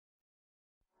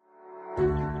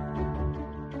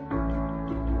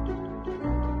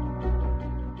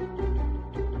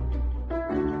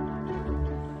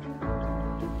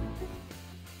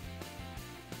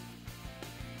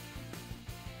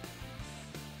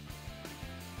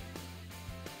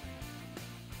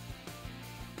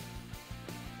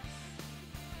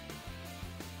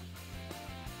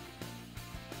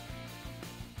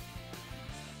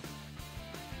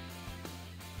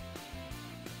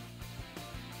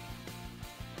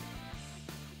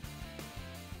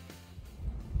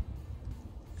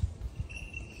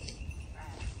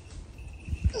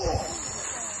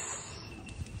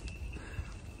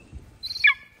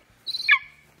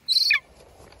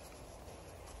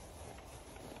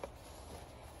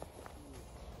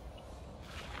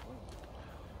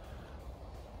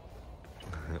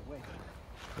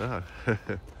Oh.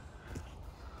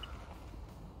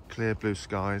 Clear blue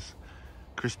skies,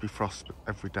 crispy frost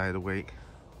every day of the week.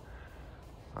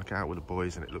 I get out with the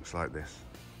boys and it looks like this.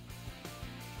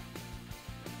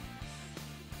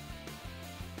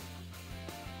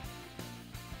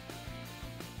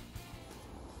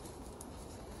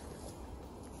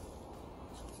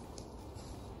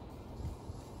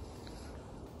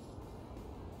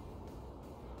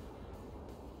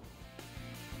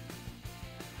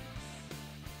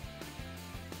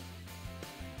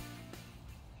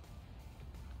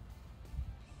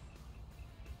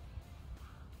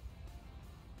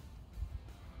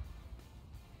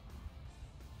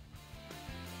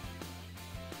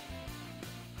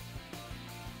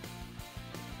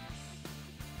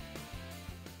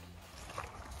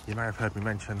 You may have heard me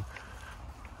mention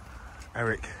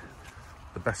Eric,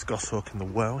 the best goshawk in the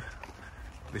world.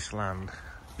 This land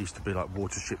used to be like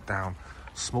watership down,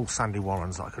 small sandy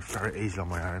warrens that I could ferret easily on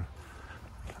my own.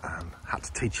 And had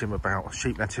to teach him about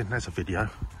sheep netting. There's a video,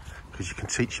 because you can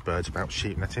teach your birds about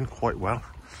sheep netting quite well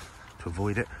to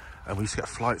avoid it. And we used to get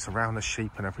flights around the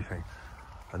sheep and everything.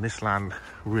 And this land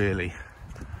really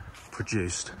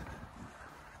produced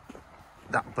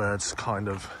that bird's kind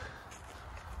of,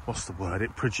 what's the word?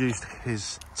 It produced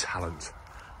his talent,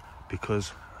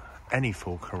 because any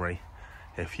falconry,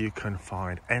 if you can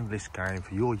find endless game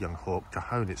for your young hawk to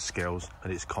hone its skills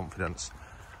and its confidence,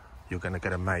 you're going to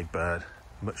get a made bird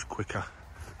much quicker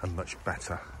and much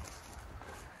better.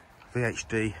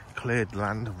 VHD cleared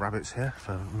land of rabbits here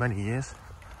for many years.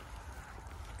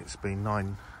 It's been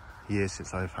 9 years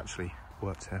since I've actually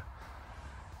worked here,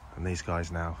 and these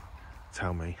guys now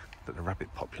tell me that the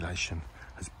rabbit population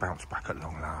has bounced back at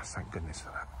long last. Thank goodness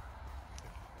for that.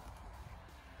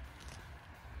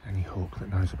 Any hawk that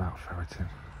knows about ferreting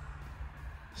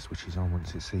switches on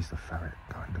once it sees the ferret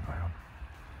going to ground.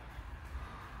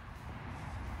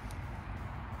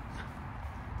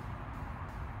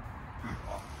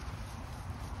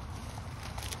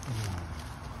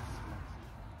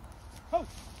 Ho!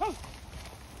 Ho!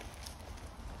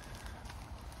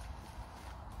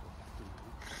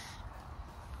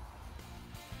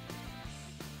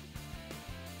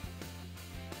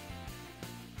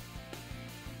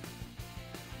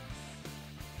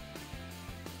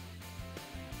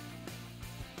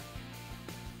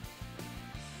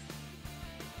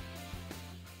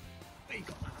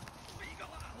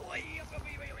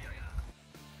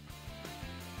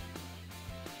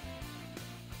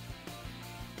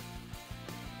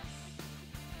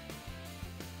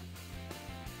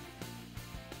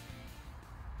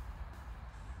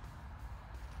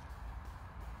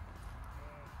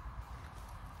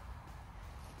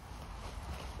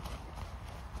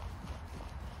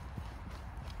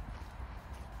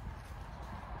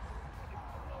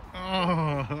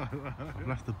 I've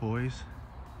left the boys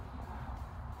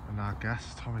and our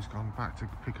guest Tommy's gone back to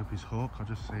pick up his hawk. I've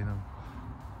just seen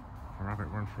a rabbit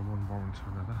run from one warren to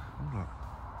another. Oh look,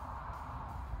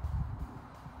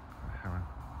 a heron.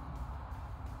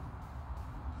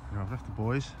 You know, I've left the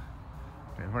boys,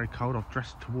 getting very cold. I've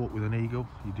dressed to walk with an eagle.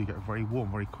 You do get very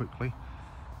warm very quickly,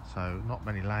 so not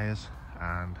many layers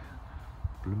and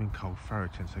blooming cold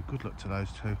ferreting, so good luck to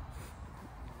those two.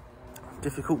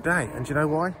 Difficult day, and do you know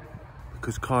why?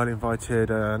 Because Kyle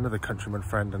invited another countryman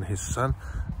friend and his son,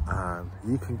 and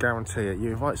you can guarantee it,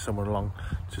 you invite someone along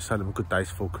to show them a good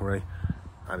day's falconry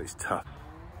and it's tough.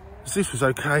 So this was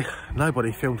okay,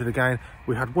 nobody filmed it again.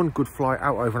 We had one good flight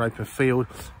out over an open field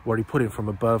where he put in from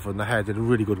above, and the hare did a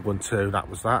really good one too. That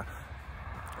was that.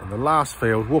 And the last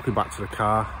field, walking back to the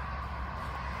car,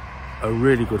 a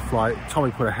really good flight.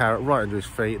 Tommy put a hare right under his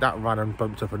feet, that ran and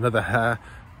bumped up another hare.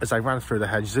 As they ran through the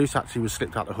hedge, Zeus actually was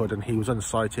slipped out the hood and he was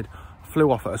unsighted, flew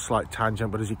off at a slight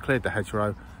tangent, but as he cleared the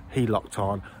hedgerow, he locked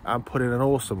on and put in an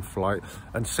awesome flight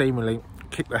and seemingly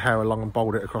kicked the hare along and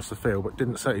bowled it across the field, but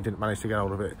certainly didn't manage to get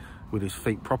hold of it with his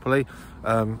feet properly.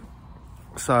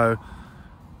 So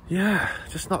yeah,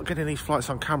 just not getting these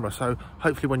flights on camera. So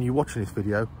hopefully when you're watching this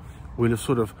video, we'll have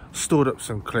sort of stored up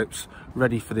some clips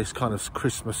ready for this kind of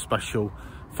Christmas special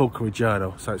falconry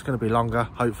journal. So it's going to be longer,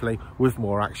 hopefully, with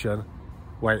more action.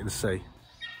 Wait and see.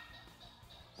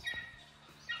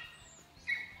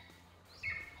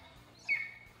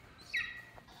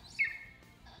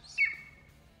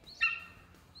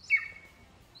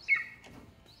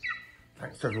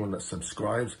 Thanks to everyone that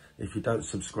subscribes. If you don't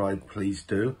subscribe, please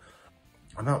do.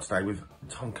 I'm out today with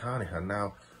Tom Carnahan.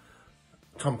 Now,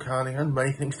 Tom Carnahan,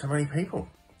 many things to many people.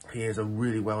 He is a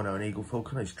really well-known eagle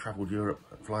falconer. He's travelled Europe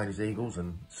flying his eagles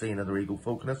and seeing other eagle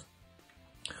falconers.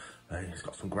 He's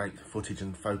got some great footage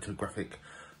and photographic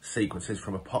sequences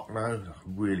from a Pockno, a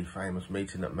really famous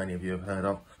meeting that many of you have heard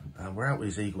of. We're out with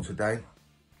his eagle today.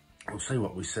 We'll see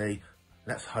what we see.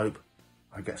 Let's hope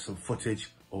I get some footage,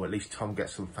 or at least Tom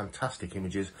gets some fantastic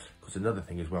images, because another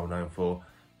thing he's well known for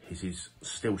is his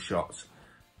still shots,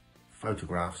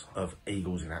 photographs of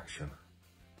eagles in action.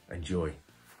 Enjoy.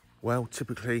 Well,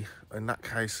 typically in that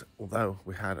case, although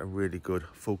we had a really good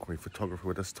falconry photographer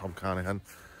with us, Tom Carnahan,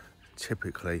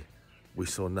 typically we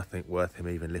saw nothing worth him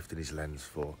even lifting his lens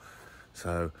for.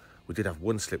 So we did have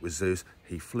one slip with Zeus.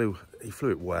 He flew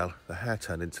it well. The hare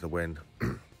turned into the wind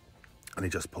and he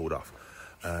just pulled off.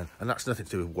 And that's nothing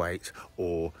to do with weight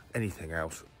or anything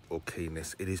else or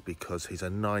keenness. It is because he's a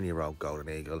 9-year-old golden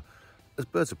eagle. As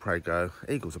birds of prey go,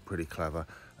 eagles are pretty clever.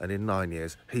 And in 9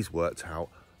 years, he's worked out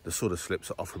the sort of slips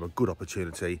that offer him a good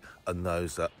opportunity and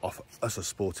those that offer us a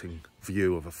sporting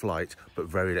view of a flight, but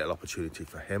very little opportunity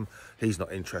for him. He's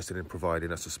not interested in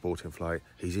providing us a sporting flight.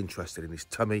 He's interested in his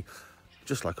tummy,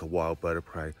 just like a wild bird of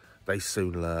prey. They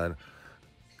soon learn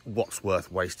what's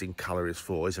worth wasting calories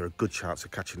for. Is there a good chance of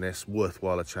catching this,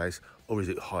 worthwhile a chase, or is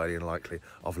it highly unlikely?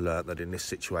 I've learned that in this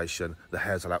situation, the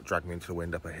hares will out-drag me into the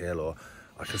wind up a hill, or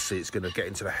I can see it's going to get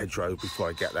into the hedgerow before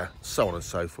I get there, so on and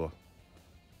so forth.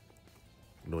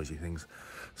 Noisy things.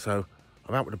 So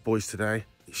I'm out with the boys today.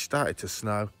 It started to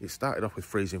snow. It started off with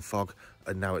freezing fog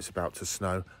and now it's about to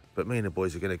snow, but me and the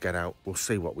boys are going to get out. We'll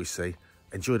see what we see.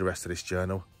 Enjoy the rest of this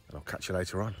journal and I'll catch you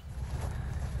later on.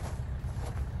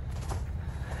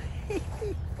 I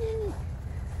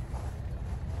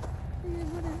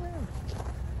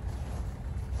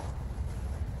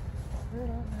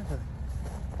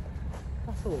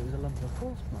thought it was a lump of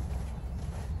horseman.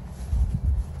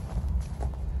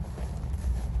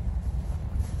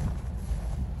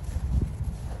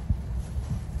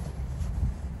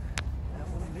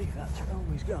 Oh,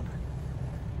 he's gone.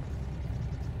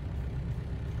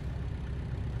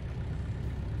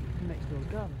 Next door's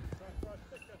gone.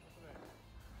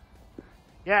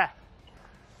 Yeah.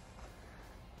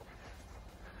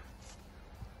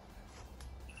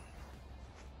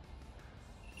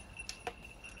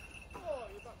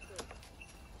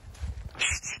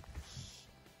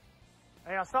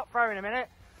 Hey, I'll stop throwing a minute.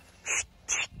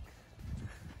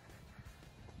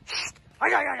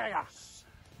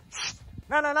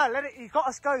 No, let it, you've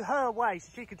got to go her way so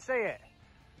she can see it.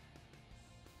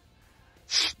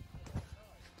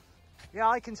 Yeah,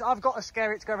 I've got to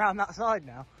scare it to go around that side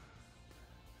now.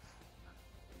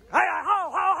 Hey, ho,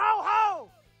 ho, ho, ho!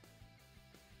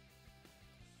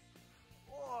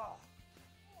 Whoa.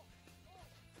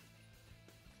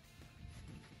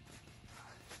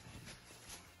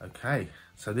 Okay,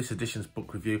 so this edition's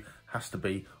book review has to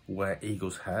be Where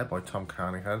Eagles Hare by Tom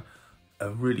Carnahan. A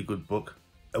really good book.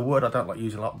 A word I don't like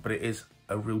using a lot, but it is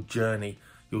a real journey.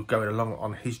 You're going along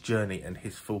on his journey and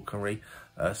his falconry.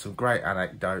 Some great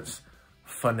anecdotes,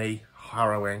 funny,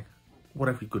 harrowing, what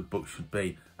every good book should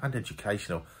be, and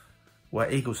educational.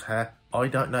 Where Eagles Hare, I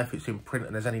don't know if it's in print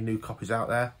and there's any new copies out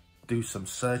there. Do some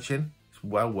searching. It's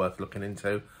well worth looking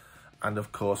into. And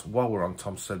of course, while we're on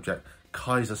Tom's subject,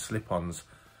 Kaiser slip-ons.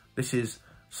 This is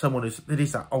someone it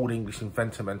is that old English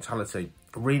inventor mentality,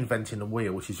 reinventing the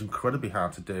wheel, which is incredibly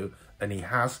hard to do, and he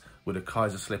has with the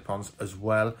Kaiser slip-ons, as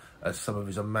well as some of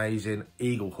his amazing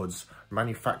eagle hoods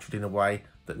manufactured in a way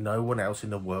that no one else in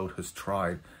the world has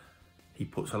tried. He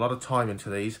puts a lot of time into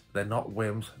these. They're not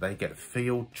whims. They get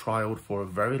field trialed for a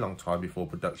very long time before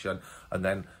production and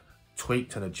then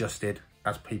tweaked and adjusted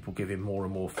as people give him more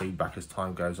and more feedback as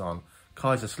time goes on.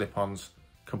 Kaiser slip-ons,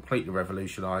 completely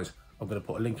revolutionised. I'm going to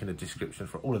put a link in the description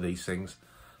for all of these things.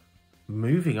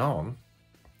 Moving on,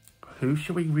 who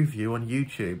shall we review on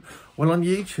YouTube? Well, on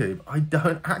YouTube, I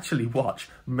don't actually watch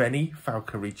many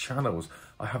falconry channels.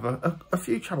 I have a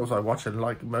few channels I watch, and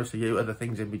like most of you, other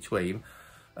things in between.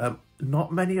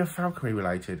 Not many are falconry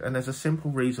related, and there's a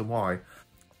simple reason why.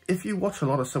 If you watch a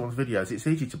lot of someone's videos, it's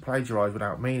easy to plagiarise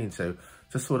without meaning to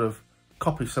sort of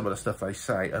copy some of the stuff they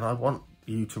say, and I want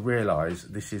you to realise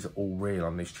this is all real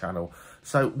on this channel.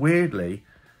 So weirdly,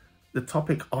 the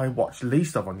topic I watch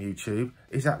least of on YouTube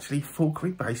is actually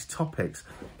falconry based topics.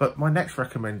 But my next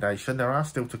recommendation, there are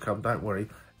still to come, don't worry,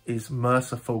 is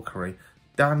Mercer Falconry.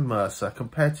 Dan Mercer,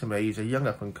 compared to me, he's a young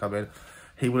up and coming.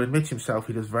 He will admit himself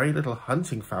he does very little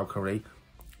hunting falconry,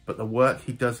 but the work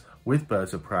he does with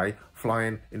birds of prey,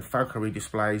 flying in falconry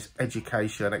displays,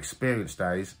 education, experience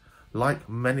days, like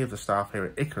many of the staff here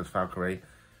at Icarus Falconry,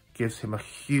 gives him a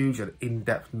huge and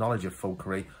in-depth knowledge of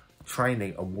falconry,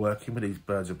 training and working with these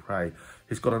birds of prey.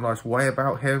 He's got a nice way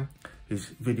about him. His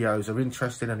videos are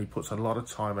interesting and he puts a lot of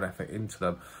time and effort into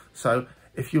them. So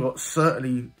if you're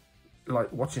certainly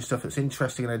like watching stuff that's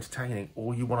interesting and entertaining,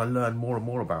 or you want to learn more and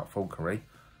more about falconry,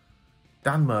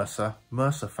 Dan Mercer,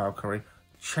 Mercer Falconry.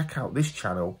 Check out this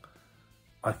channel.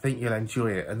 I think you'll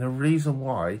enjoy it. And the reason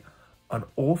why, an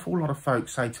awful lot of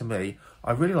folks say to me,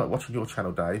 I really like watching your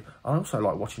channel, Dave. I also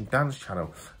like watching Dan's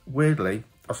channel. Weirdly,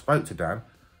 I spoke to Dan.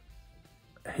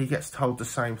 He gets told the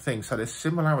same thing. So there's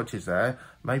similarities there,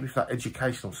 maybe for that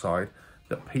educational side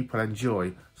that people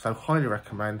enjoy. So highly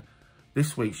recommend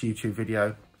this week's YouTube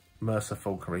video, Mercer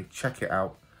Falconry. Check it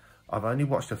out. I've only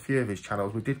watched a few of his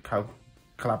channels. We did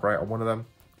collaborate on one of them.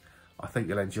 I think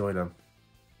you'll enjoy them.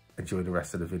 Enjoy the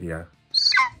rest of the video.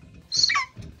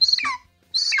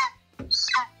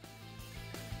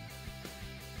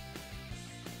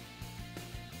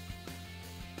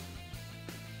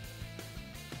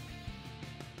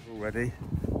 Already,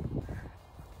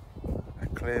 a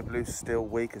clear blue still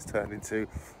week has turned into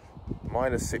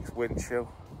 -6 wind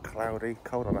chill, cloudy,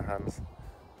 cold on the hands,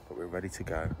 but we're ready to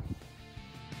go.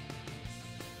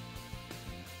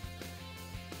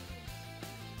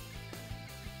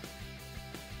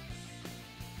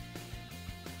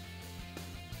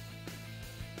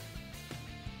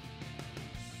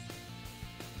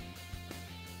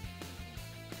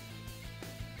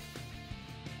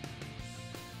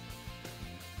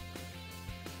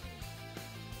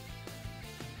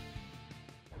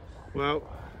 Well,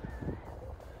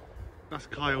 that's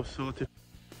Kyle sorted.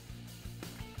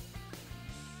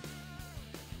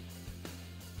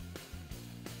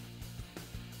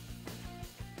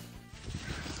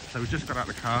 So we just got out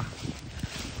of the car,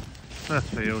 first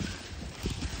field,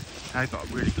 Hare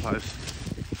got really close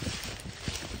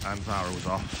and Zara was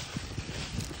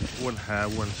off. One hare,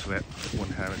 one slip, one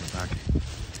hare in the bag.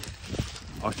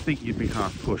 I think you'd be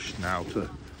hard pushed now to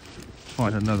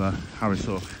find another Hares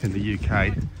in the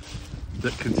UK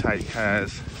that can take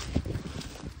hares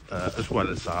as well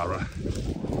as Zara.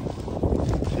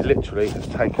 She literally has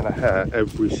taken a hare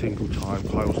every single time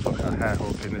Kyle's took a hare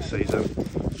hawk in this season.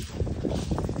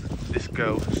 This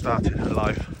girl started her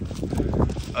life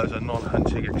as a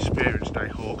non-hunting experienced day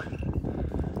hawk,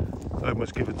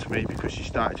 almost given to me because she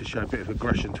started to show a bit of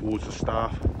aggression towards the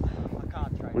staff.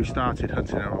 We started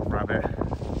hunting her on rabbit,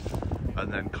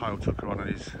 and then Kyle took her on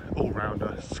his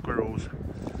all-rounder, squirrels,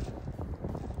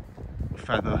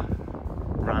 feather,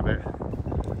 rabbit,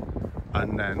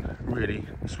 and then really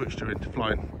switched her into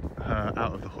flying her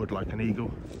out of the hood like an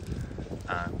eagle.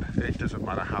 And it doesn't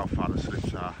matter how far the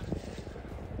slips are.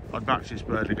 I'd match this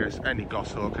bird against any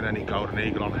goshawk and any golden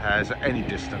eagle on hares at any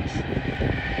distance. She's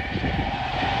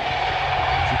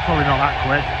probably not that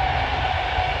quick,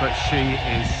 but she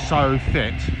is so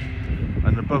fit,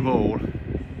 and above all,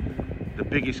 the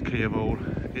biggest key of all,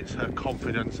 it's her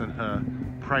confidence and her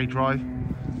prey drive.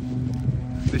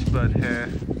 This bird here,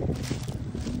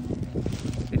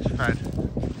 it's fed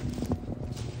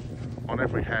on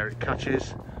every hare it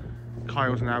catches.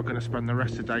 Kyle's now going to spend the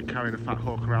rest of the day carrying a fat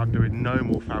hawk around doing no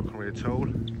more falconry at all.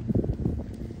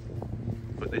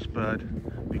 But this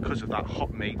bird, because of that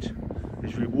hot meat,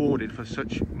 is rewarded for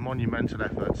such monumental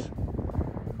efforts.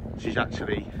 She's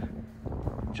actually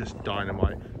just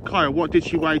dynamite. Kyle, what did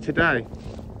she weigh today?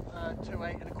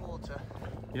 2.8 1/4.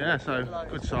 Yeah, so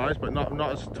good size, but not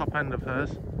as top end of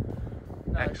hers.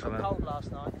 No, excellent. It was cold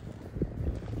last night.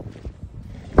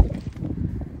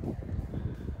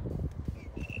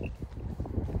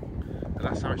 And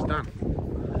that's how it's done.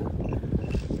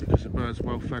 Because the bird's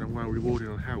well fed and well rewarded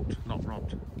and helped, not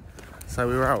robbed. So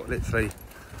we were out literally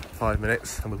 5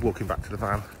 minutes and we're walking back to the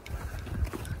van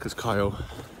because Kyle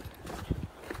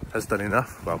has done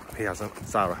enough. Well, he hasn't,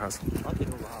 Zara has. I did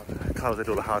all the hard work. Kyle did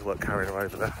all the hard work carrying her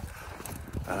over there.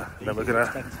 And then we're going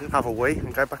to have a wee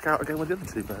and go back out again with the other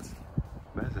two birds.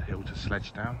 There's a hill to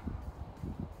sledge down.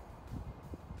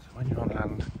 So when you're on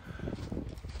land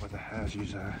where the hares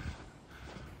use a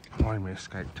primary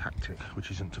escape tactic,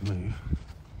 which isn't to move.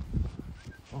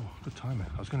 Oh, good timing.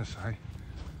 I was going to say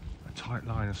a tight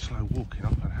line and slow walking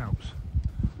often helps.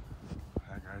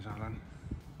 There goes Alan.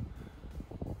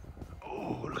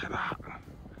 Oh, look at that.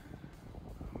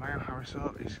 Male Hares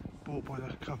is bought by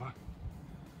the cover.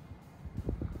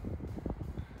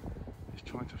 He's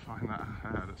trying to find that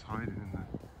hare that's hiding in there.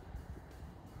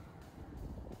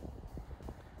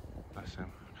 Bless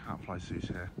him. I can't fly zoos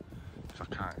here because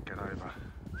I can't get over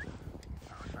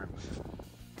that fence.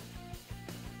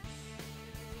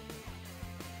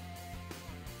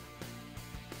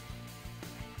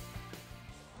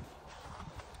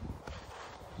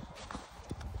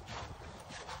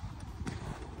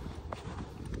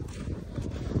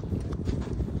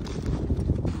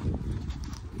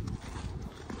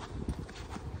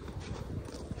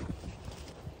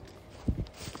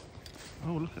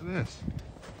 Oh, look at this.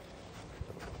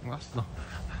 Well,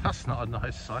 that's not a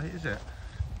nice sight, is it?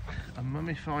 A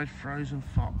mummified frozen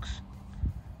fox.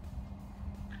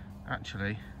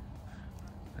 Actually,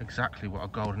 exactly what a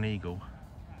golden eagle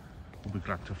will be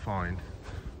glad to find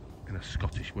in a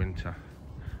Scottish winter.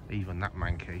 Even that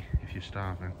manky if you're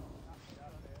starving.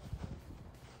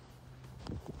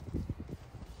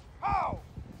 Oh!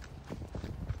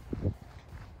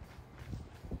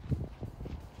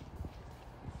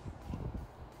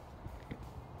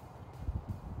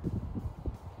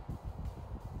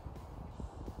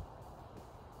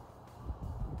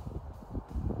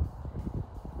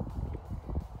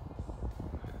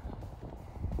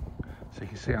 So you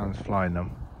can see Alan's flying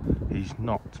them. He's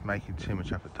not making too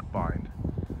much effort to bind.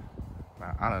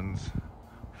 Now Alan's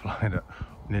flying at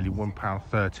nearly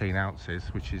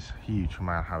 £1.13 which is huge for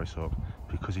male Harris hawk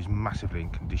because he's massively in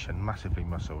condition, massively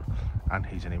muscled, and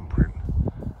he's an imprint.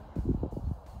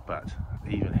 But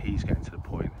even he's getting to the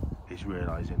point, he's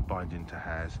realising binding to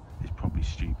hares is probably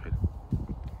stupid.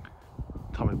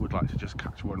 Tommy would like to just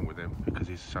catch one with him because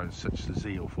he's shown such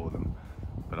zeal for them,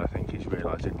 but I think he's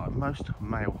realising, like most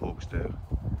male hawks do,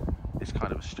 it's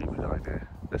kind of a stupid idea.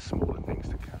 There's smaller things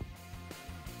to catch.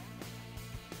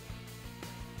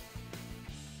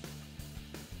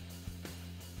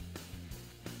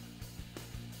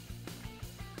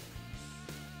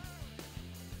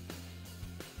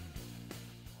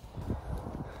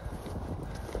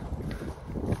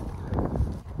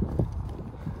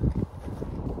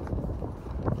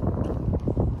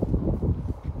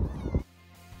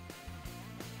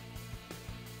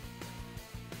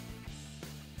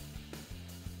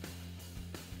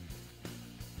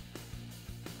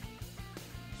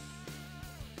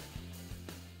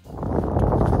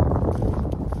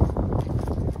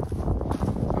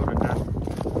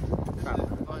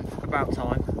 About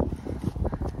time.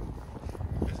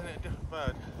 Isn't it a different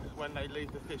bird when they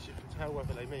leave the fish? You can tell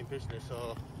whether they mean business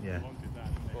or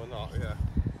not. Yeah,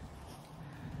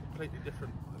 completely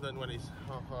different than when he's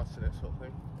half-assed in it, sort of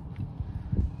thing.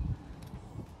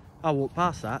 I walked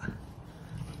past that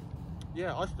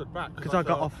Yeah, I stood back because I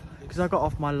got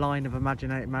off my line of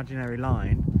imaginary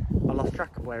line. I lost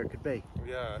track of where it could be.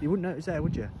 Yeah. You wouldn't notice there,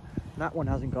 would you? That one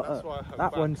hasn't got That's up. why I hung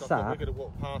That back, one 'cause I thought sat. we're going to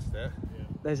walk past it.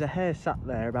 There's a hare sat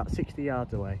there about 60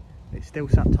 yards away. It's still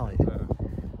sat tight. Yeah.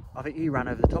 I think you ran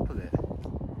over the top of it.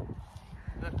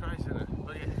 They're crazy, isn't it?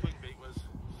 But yeah, his wing beat was.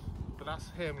 But that's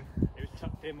him. It was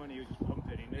tucked in when he was just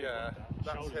pumping. He knew Yeah,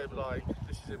 that's Shoulders him. Like,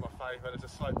 this is in my favour. There's a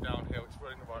slope downhill. It's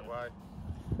running the right way.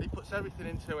 He puts everything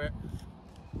into it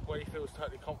when he feels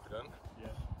totally confident, Yeah.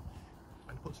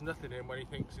 and puts nothing in when he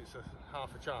thinks it's a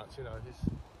half a chance. You know,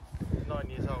 he's 9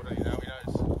 years old and he knows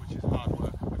which is hard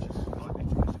work, which is likely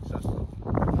to be successful.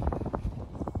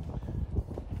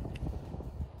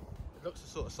 It looks the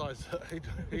sort of size that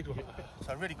he'd want.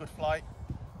 So really good flight.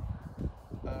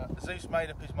 Zeus made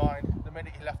up his mind the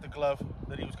minute he left the glove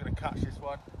that he was going to catch this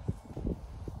one.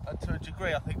 And to a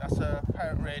degree, I think that's a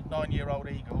parent-reared 9-year-old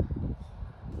eagle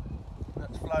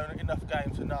that's flown enough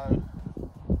game to know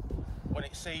when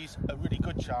it sees a really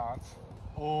good chance,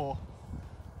 or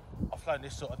I've flown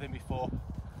this sort of thing before,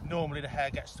 normally the hare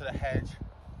gets to the hedge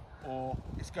or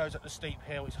it goes up the steep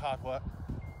hill, it's hard work.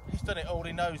 He's done it all,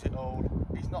 he knows it all.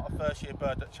 He's not a first year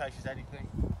bird that chases anything,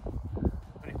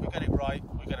 but if we get it right,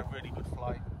 we get a really good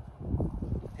flight.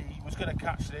 He was going to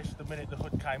catch this the minute the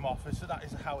hood came off, and so that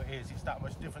is how it is. It's that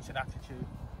much difference in attitude,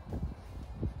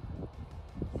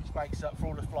 which makes up for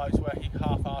all the flights where he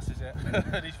half-asses it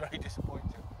and he's very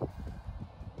disappointed.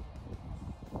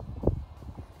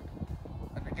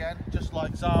 And again, just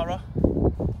like Zara,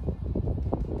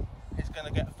 he's going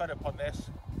to get fed up on this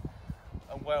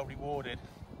and well rewarded.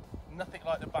 Nothing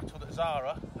like the battle that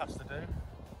Zara has to do,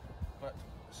 but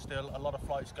still a lot of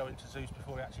flights go into Zeus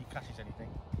before he actually catches anything.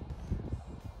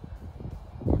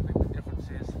 I think the difference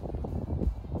is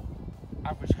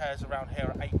average hares around here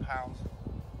are £8.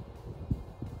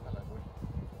 Hello,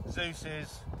 boy. Zeus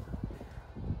is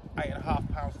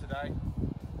 £8.5 today,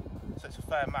 so it's a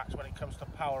fair match when it comes to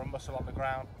power and muscle on the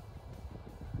ground.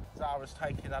 Zara's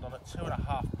taking that on at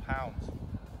 £2.5,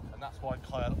 and that's why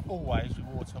Kyle always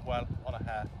rewards her well on a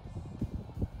hare.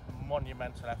 A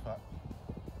monumental effort.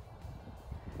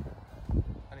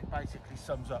 And it basically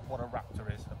sums up what a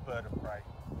raptor is, a bird of prey.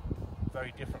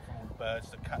 Very different from all the birds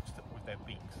that catch them with their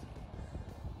beaks.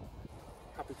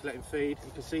 Happy to let him feed.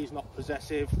 You can see he's not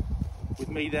possessive. With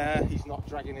me there, he's not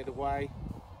dragging it away.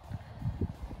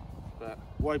 But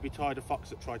woe betide a fox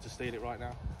that tried to steal it right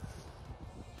now.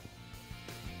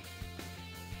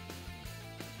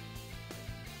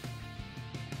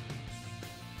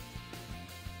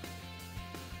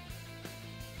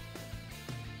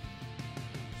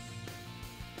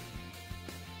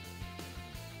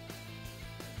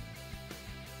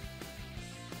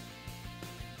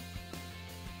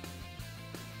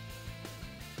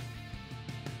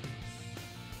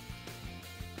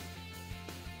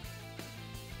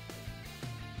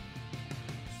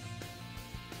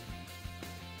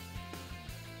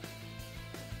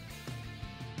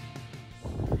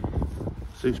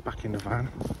 Zeus back in the van,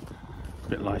 a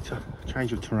bit lighter,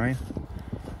 change of terrain.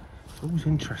 It's always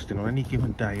interesting on any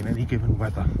given day in any given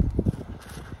weather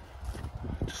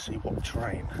to see what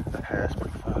terrain the hares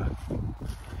prefer.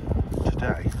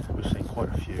 Today we've seen quite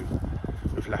a few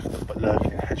who've left them but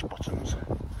lurking in hedge bottoms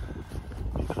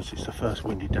because it's the first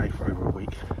windy day for over a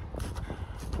week,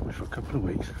 probably for a couple of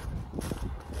weeks.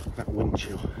 That wind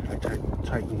chill, they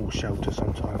take more shelter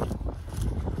sometimes.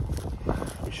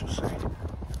 We shall see.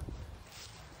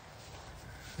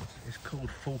 It's called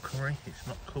falconry, it's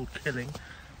not called killing.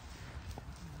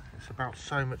 It's about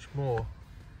so much more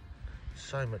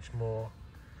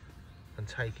than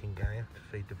taking game to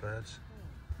feed the birds.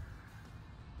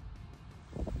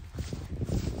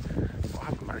 What I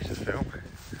haven't managed to film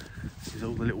is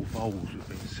all the little voles we've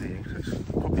been seeing. So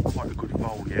it's probably quite a good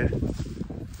vole year,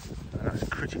 and that's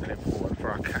critically important for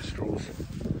our kestrels,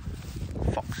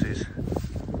 foxes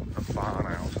and barn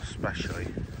owls especially,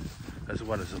 as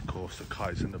well as of course the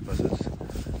kites and the buzzards. A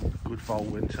good vole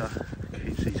winter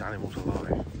keeps these animals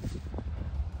alive.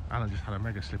 Alan just had a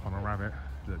mega slip on a rabbit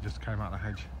that just came out of the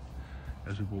hedge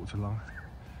as we walked along.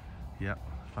 Yep,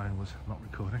 phone was not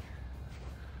recording.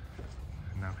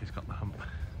 And now he's got the hump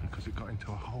because it got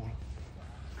into a hole.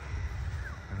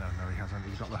 No, he hasn't.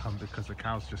 He's got the hump because the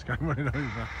cows just go running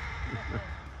over.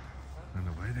 And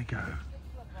away they go.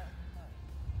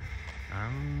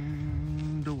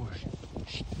 And away.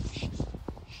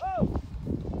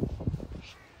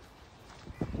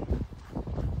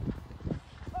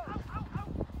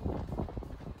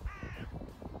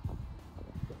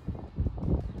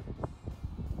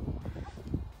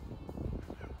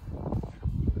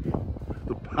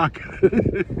 The pack.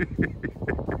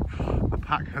 The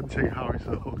pack hunting Hares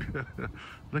hawk.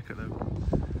 Look at them.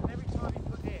 Every time you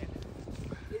put in,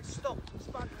 it stopped and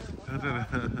spun.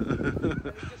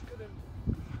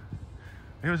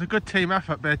 It was a good team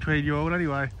effort between you all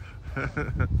anyway. I thought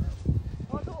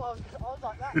I was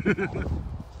like that.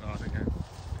 Oh, I think so.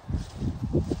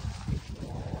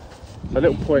 A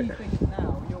little point. You think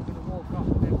now you're going to walk off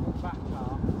and then walk back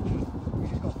car. You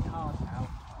just got to be hard now.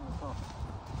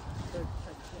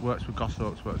 Works with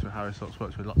goshawks, works with Hares hawks,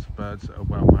 works with lots of birds that are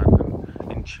well manned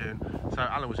and in tune. So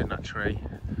Alan was in that tree.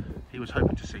 He was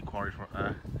hoping to see quarry from up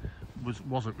there.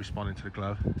 Wasn't responding to the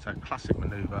glove. So classic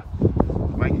manoeuvre.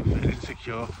 Make him feel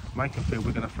insecure, make him feel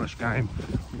we're going to flush game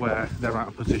where they're out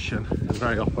of position, and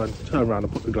very often turn around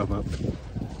and put the glove up,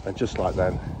 and just like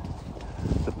then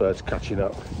the bird's catching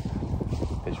up.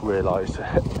 It's realised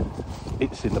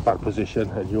it's in the bad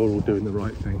position and you're all doing the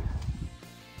right thing.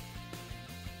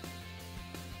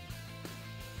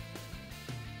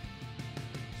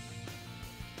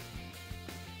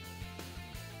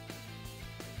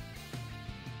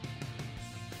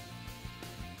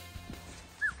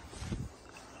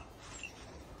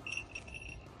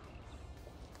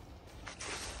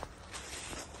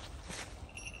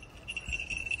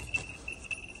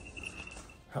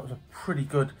 That was a pretty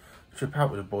good trip out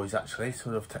with the boys actually,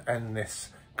 sort of to end this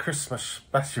Christmas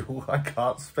special, I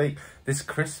can't speak, this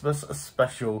Christmas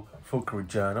special Falconry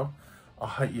journal. I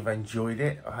hope you've enjoyed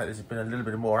it. I hope there's been a little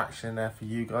bit more action in there for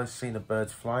you guys, seeing the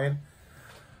birds flying.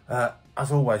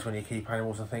 As always, when you keep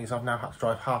animals and things, I've now had to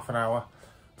drive half an hour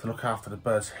to look after the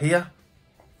birds here,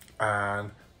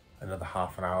 and another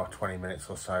half an hour, 20 minutes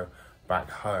or so back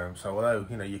home. So although,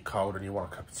 you know, you're cold and you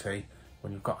want a cup of tea,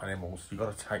 when you've got animals, you've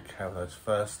got to take care of those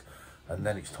first, and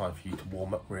then it's time for you to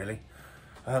warm up, really.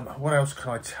 What else can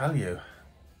I tell you?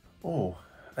 Oh,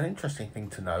 an interesting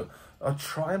thing to note. I'll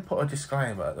try and put a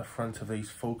disclaimer at the front of these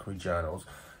Falconry journals,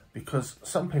 because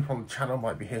some people on the channel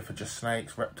might be here for just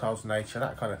snakes, reptiles, nature,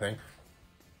 that kind of thing.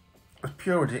 As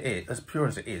pure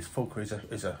as it is, Falconry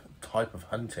is a type of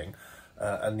hunting,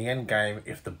 and the end game,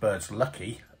 if the bird's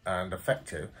lucky and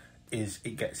effective, is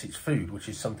it gets its food, which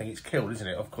is something it's killed, isn't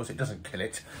it? Of course, it doesn't kill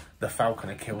it. The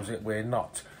falconer kills it. We're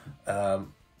not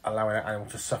allowing an animal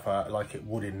to suffer like it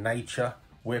would in nature.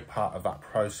 We're part of that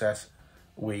process.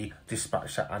 We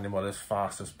dispatch that animal as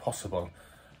fast as possible.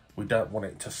 We don't want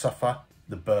it to suffer.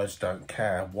 The birds don't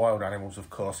care. Wild animals, of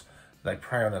course, they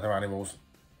prey on other animals.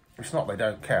 It's not they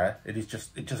don't care. It is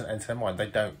just, it doesn't enter their mind. They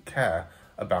don't care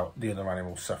about the other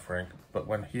animals suffering. But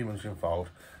when humans are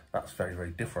involved, that's very,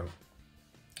 very different.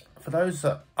 For those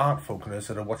that aren't falconers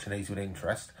that are watching these with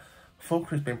interest,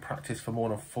 falconry has been practiced for more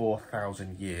than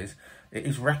 4,000 years. It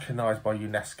is recognised by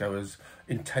UNESCO as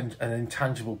an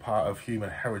intangible part of human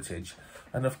heritage.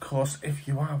 And of course, if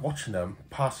you are watching them,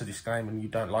 past the disclaimer and you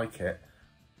don't like it,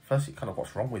 firstly, kind of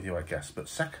what's wrong with you, I guess. But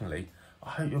secondly, I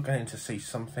hope you're getting to see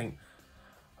something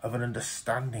of an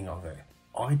understanding of it.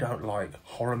 I don't like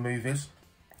horror movies.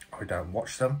 I don't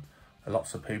watch them.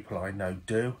 Lots of people I know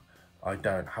do. I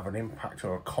don't have an impact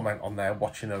or a comment on their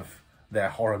watching of their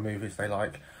horror movies they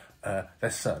like.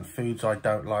 There's certain foods I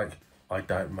don't like. I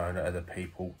don't moan at other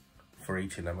people for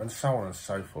eating them, and so on and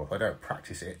so forth. I don't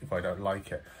practice it if I don't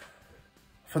like it.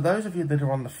 For those of you that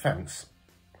are on the fence,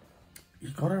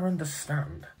 you've got to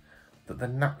understand that the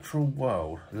natural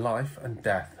world, life and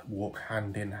death, walk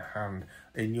hand in hand.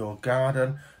 In your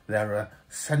garden, there are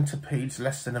centipedes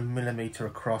less than 1 millimetre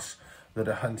across that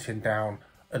are hunting down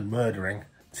and murdering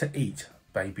to eat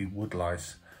baby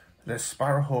woodlice. There's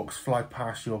sparrowhawks fly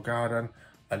past your garden,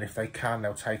 and if they can,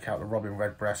 they'll take out the robin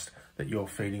redbreast that you're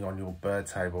feeding on your bird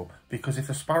table. Because if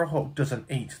the sparrowhawk doesn't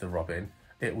eat the robin,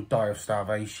 it will die of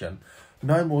starvation.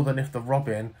 No more than if the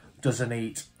robin doesn't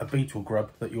eat a beetle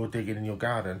grub that you're digging in your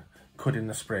garden, could in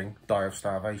the spring die of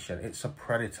starvation. It's a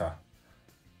predator.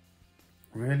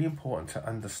 Really important to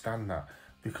understand that,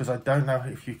 because I don't know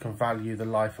if you can value the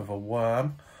life of a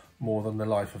worm more than the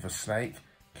life of a snake.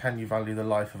 Can you value the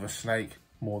life of a snake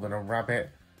more than a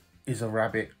rabbit? Is a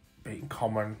rabbit being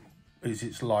common? Is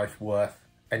its life worth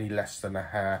any less than a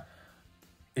hare?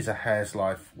 Is a hare's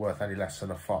life worth any less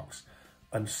than a fox?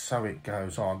 And so it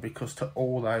goes on, because to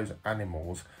all those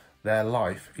animals, their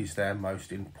life is their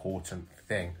most important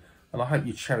thing. And I hope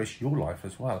you cherish your life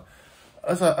as well.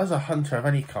 As a hunter of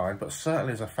any kind, but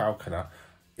certainly as a falconer,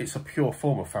 it's a pure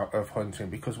form of hunting,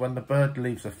 because when the bird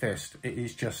leaves the fist, it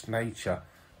is just nature.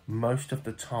 Most of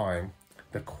the time,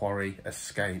 the quarry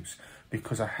escapes,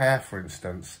 because a hare, for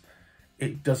instance,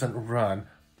 it doesn't run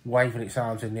waving its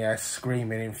arms in the air,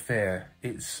 screaming in fear.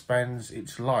 It spends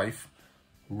its life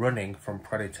running from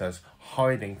predators,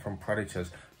 hiding from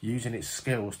predators, using its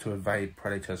skills to evade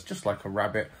predators, just like a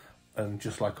rabbit and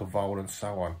just like a vole and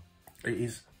so on. It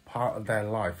is part of their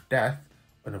life. Death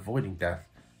and avoiding death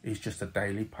is just a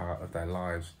daily part of their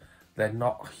lives. They're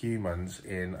not humans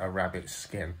in a rabbit's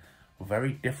skin.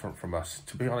 Very different from us.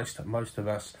 To be honest, most of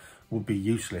us would be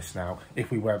useless now if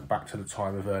we went back to the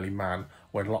time of early man,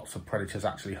 when lots of predators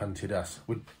actually hunted us.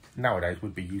 Nowadays,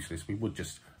 we'd be useless. We'd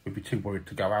be too worried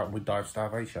to go out and we'd die of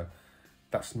starvation.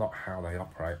 That's not how they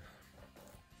operate.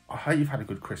 I hope you've had a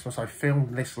good Christmas. I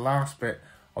filmed this last bit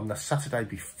on the Saturday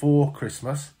before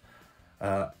Christmas.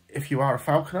 If you are a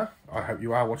falconer, I hope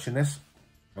you are watching this.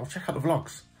 Well, check out the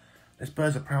vlogs. There's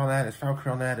birds of prey on there, there's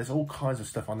falconry on there, there's all kinds of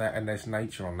stuff on there, and there's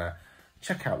nature on there.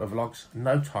 Check out the vlogs.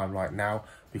 No time like now,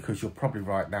 because you're probably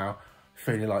right now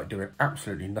feeling like doing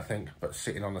absolutely nothing but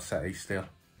sitting on the settee still.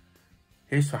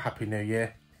 Here's to a Happy New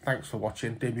Year. Thanks for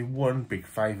watching. Do me one big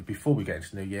favour before we get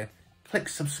into New Year. Click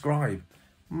subscribe.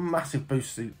 Massive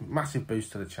boost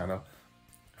to the channel.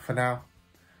 For now,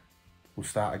 we'll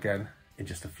start again in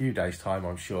just a few days' time,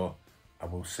 I'm sure,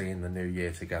 and we'll see you in the new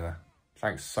year together.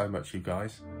 Thanks so much, you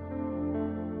guys.